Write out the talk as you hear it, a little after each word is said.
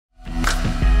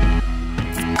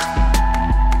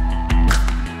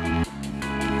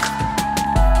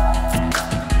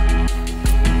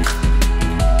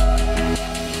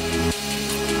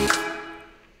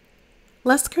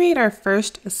Let's create our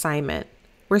first assignment,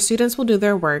 where students will do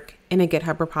their work in a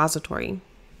GitHub repository.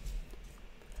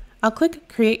 I'll click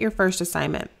Create Your First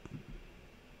Assignment.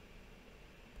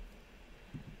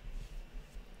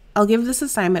 I'll give this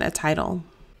assignment a title.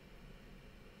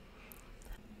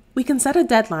 We can set a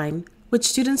deadline, which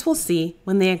students will see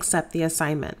when they accept the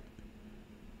assignment.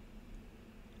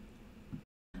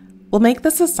 We'll make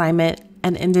this assignment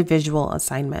an individual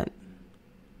assignment.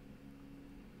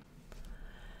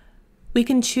 We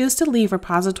can choose to leave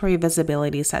repository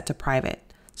visibility set to private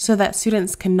so that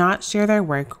students cannot share their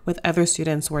work with other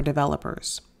students or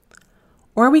developers.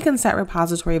 Or we can set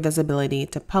repository visibility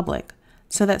to public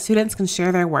so that students can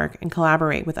share their work and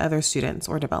collaborate with other students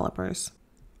or developers.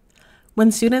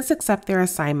 When students accept their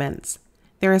assignments,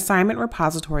 their assignment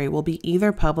repository will be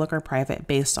either public or private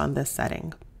based on this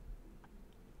setting.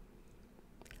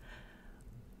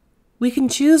 We can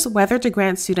choose whether to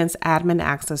grant students admin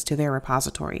access to their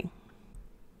repository.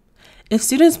 If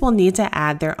students will need to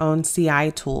add their own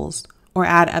CI tools or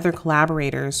add other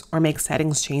collaborators or make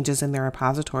settings changes in their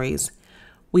repositories,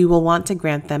 we will want to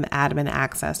grant them admin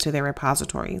access to their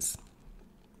repositories.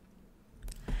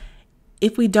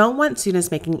 If we don't want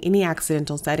students making any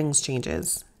accidental settings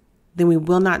changes, then we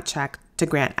will not check to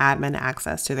grant admin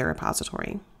access to their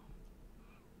repository.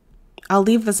 I'll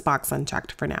leave this box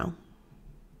unchecked for now.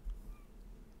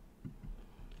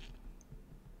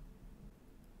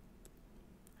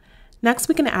 Next,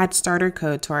 we can add starter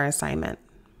code to our assignment.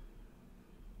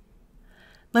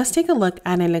 Let's take a look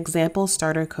at an example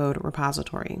starter code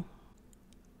repository.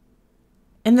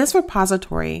 In this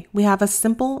repository, we have a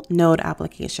simple Node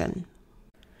application.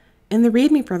 In the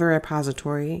README for the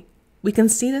repository, we can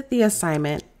see that the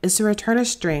assignment is to return a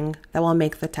string that will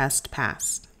make the test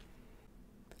pass.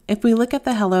 If we look at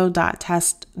the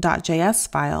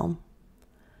hello.test.js file,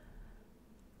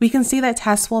 we can see that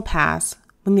test will pass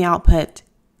when the output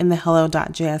in the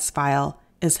hello.js file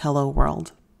is hello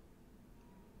world.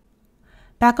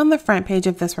 Back on the front page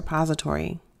of this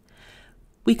repository,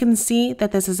 we can see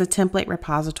that this is a template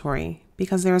repository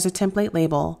because there is a template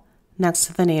label next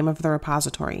to the name of the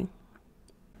repository.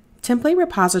 Template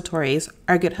repositories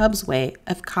are GitHub's way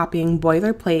of copying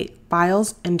boilerplate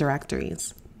files and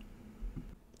directories.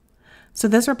 So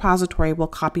this repository will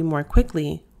copy more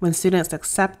quickly when students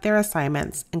accept their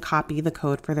assignments and copy the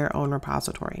code for their own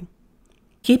repository.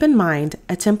 Keep in mind,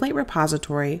 a template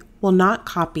repository will not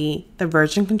copy the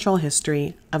version control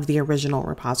history of the original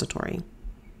repository.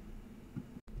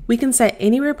 We can set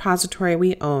any repository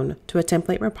we own to a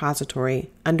template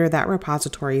repository under that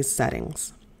repository's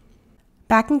settings.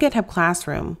 Back in GitHub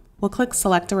Classroom, we'll click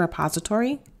Select a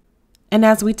Repository, and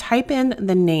as we type in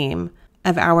the name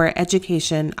of our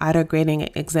Education Auto Grading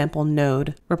Example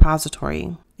Node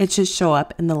repository, it should show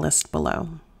up in the list below.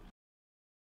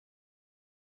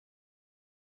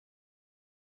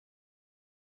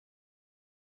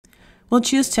 We'll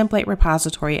choose Template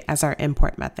Repository as our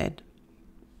import method.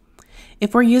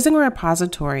 If we're using a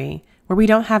repository where we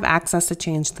don't have access to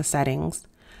change the settings,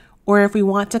 or if we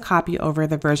want to copy over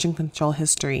the version control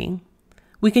history,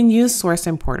 we can use Source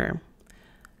Importer.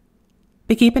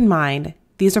 But keep in mind,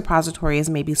 these repositories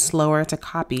may be slower to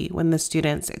copy when the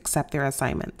students accept their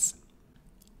assignments.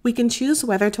 We can choose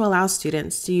whether to allow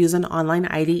students to use an online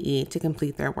IDE to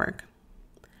complete their work.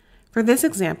 For this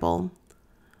example,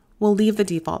 we'll leave the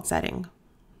default setting.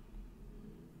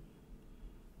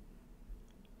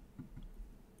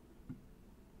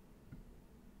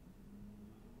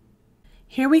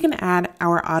 Here we can add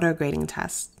our auto grading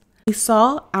test. We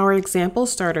saw our example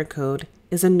starter code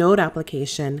is a Node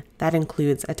application that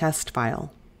includes a test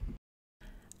file.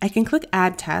 I can click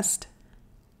Add Test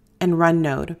and Run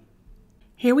Node.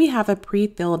 Here we have a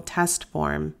pre-filled test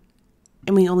form,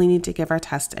 and we only need to give our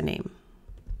test a name.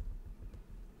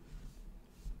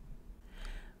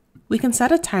 We can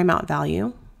set a timeout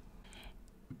value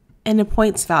and a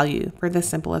points value for this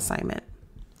simple assignment.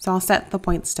 So I'll set the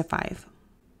points to 5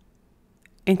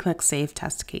 and click Save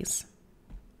Test Case.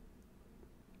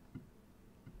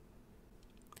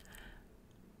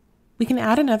 We can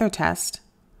add another test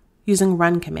using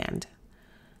Run command.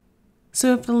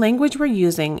 So if the language we're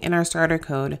using in our starter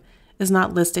code is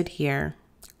not listed here,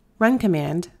 Run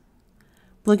command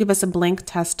will give us a blank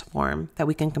test form that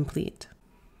we can complete.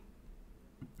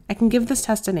 I can give this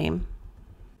test a name.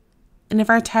 And if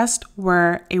our test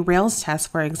were a Rails test,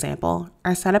 for example,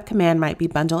 our setup command might be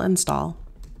bundle install,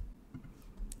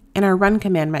 and our run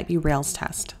command might be Rails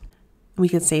test. And we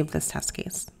could save this test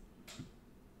case.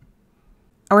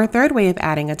 Our third way of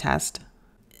adding a test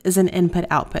is an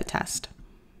input-output test.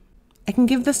 I can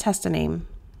give this test a name,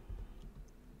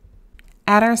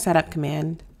 add our setup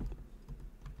command,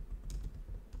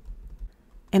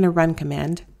 and a run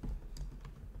command.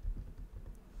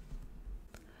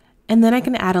 And then I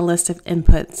can add a list of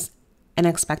inputs and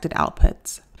expected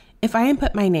outputs. If I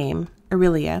input my name,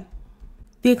 Aurelia,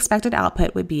 the expected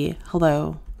output would be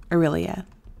hello, Aurelia.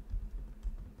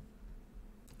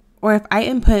 Or if I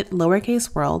input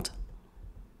lowercase world,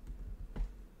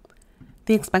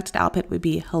 the expected output would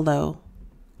be hello,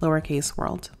 lowercase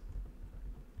world.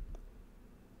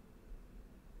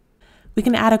 We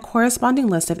can add a corresponding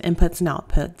list of inputs and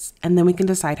outputs, and then we can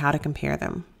decide how to compare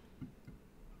them.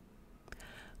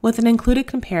 With an included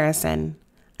comparison,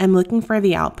 I'm looking for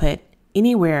the output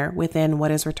anywhere within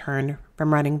what is returned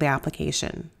from running the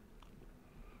application.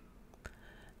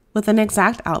 With an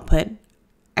exact output,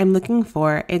 I'm looking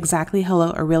for exactly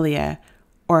hello Aurelia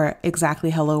or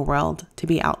exactly hello world to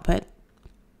be output.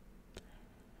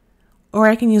 Or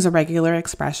I can use a regular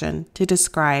expression to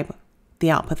describe the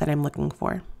output that I'm looking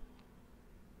for.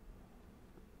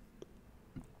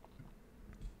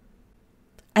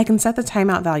 I can set the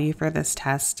timeout value for this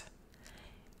test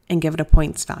and give it a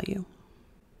points value.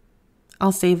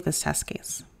 I'll save this test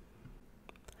case.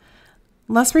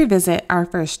 Let's revisit our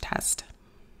first test.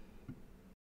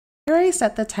 Here I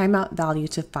set the timeout value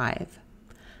to 5.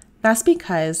 That's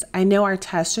because I know our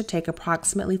test should take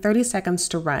approximately 30 seconds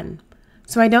to run,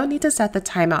 so I don't need to set the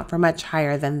timeout for much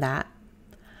higher than that.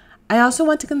 I also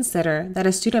want to consider that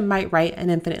a student might write an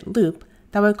infinite loop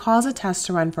that would cause a test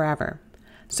to run forever,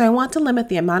 so I want to limit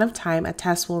the amount of time a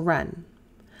test will run.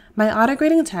 My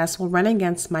auto-grading test will run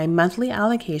against my monthly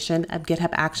allocation of GitHub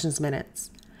Actions minutes.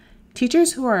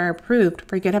 Teachers who are approved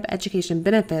for GitHub Education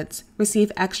benefits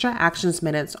receive extra Actions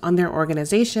minutes on their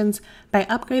organizations by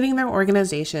upgrading their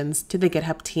organizations to the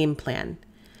GitHub Team Plan.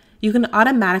 You can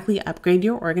automatically upgrade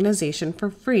your organization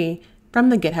for free from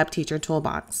the GitHub Teacher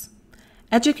Toolbox.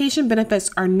 Education benefits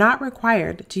are not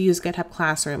required to use GitHub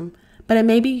Classroom, but it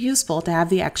may be useful to have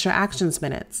the extra Actions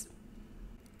minutes.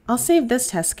 I'll save this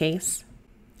test case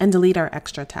and delete our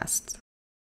extra tests.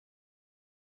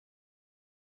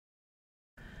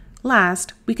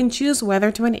 Last, we can choose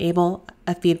whether to enable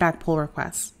a feedback pull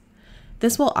request.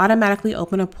 This will automatically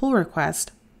open a pull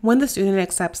request when the student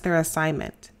accepts their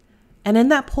assignment. And in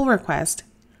that pull request,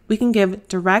 we can give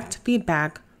direct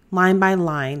feedback line by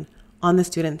line on the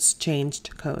student's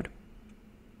changed code.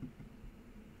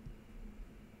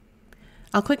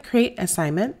 I'll click Create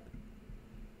Assignment.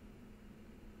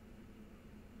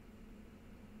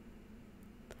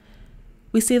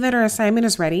 We see that our assignment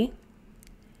is ready,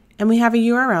 and we have a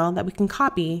URL that we can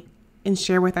copy and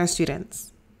share with our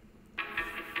students.